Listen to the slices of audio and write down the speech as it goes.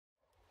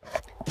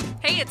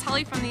it's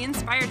Holly from The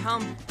Inspired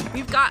Home.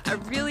 We've got a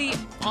really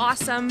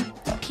awesome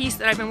piece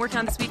that I've been working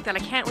on this week that I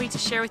can't wait to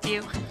share with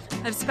you.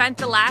 I've spent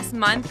the last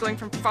month going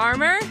from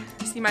farmer,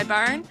 see my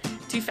barn,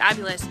 to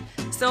fabulous.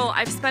 So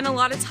I've spent a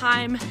lot of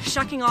time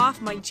shucking off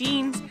my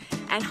jeans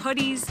and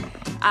hoodies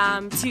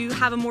to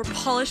have a more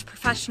polished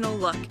professional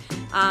look.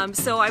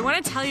 So I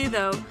want to tell you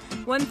though,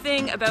 one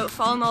thing about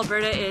fall in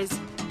Alberta is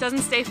it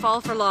doesn't stay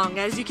fall for long.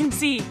 As you can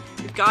see,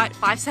 we've got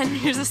 5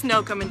 centimeters of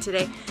snow coming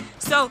today.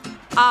 So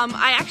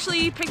I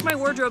actually picked my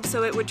wardrobe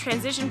so it would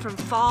transition from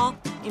fall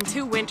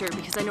into winter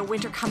because I know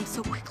winter comes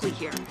so quickly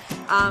here.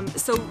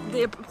 So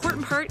the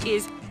important part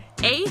is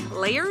A,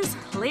 layers,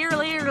 layer,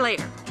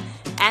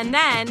 and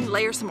then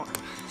layer some more.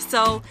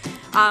 So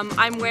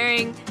I'm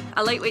wearing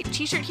a lightweight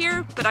t-shirt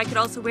here, but I could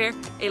also wear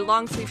a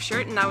long sleeve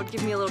shirt and that would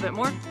give me a little bit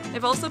more.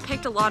 I've also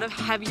picked a lot of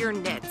heavier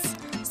knits.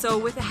 So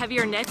with a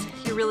heavier knit,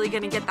 you're really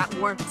gonna get that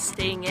warmth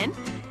staying in.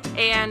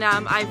 And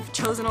I've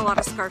chosen a lot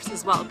of scarves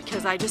as well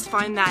because I just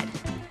find that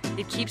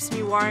it keeps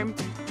me warm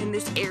in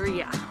this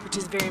area, which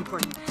is very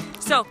important.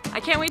 So I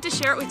can't wait to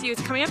share it with you.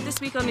 It's coming up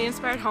this week on The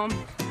Inspired Home.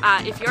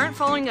 If you aren't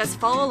following us,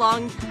 follow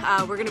along.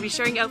 We're gonna be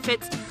sharing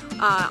outfits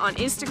on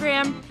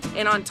Instagram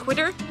and on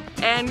Twitter.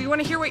 And we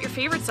want to hear what your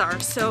favorites are.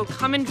 So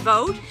come and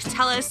vote.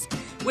 Tell us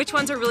which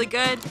ones are really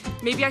good.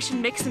 Maybe I should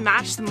mix and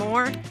match some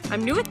more.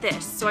 I'm new at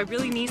this, so I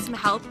really need some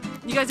help.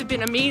 You guys have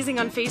been amazing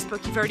on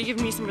Facebook. You've already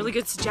given me some really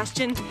good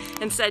suggestions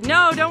and said,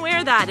 no, don't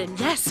wear that. And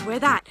yes, wear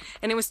that.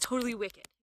 And it was totally wicked.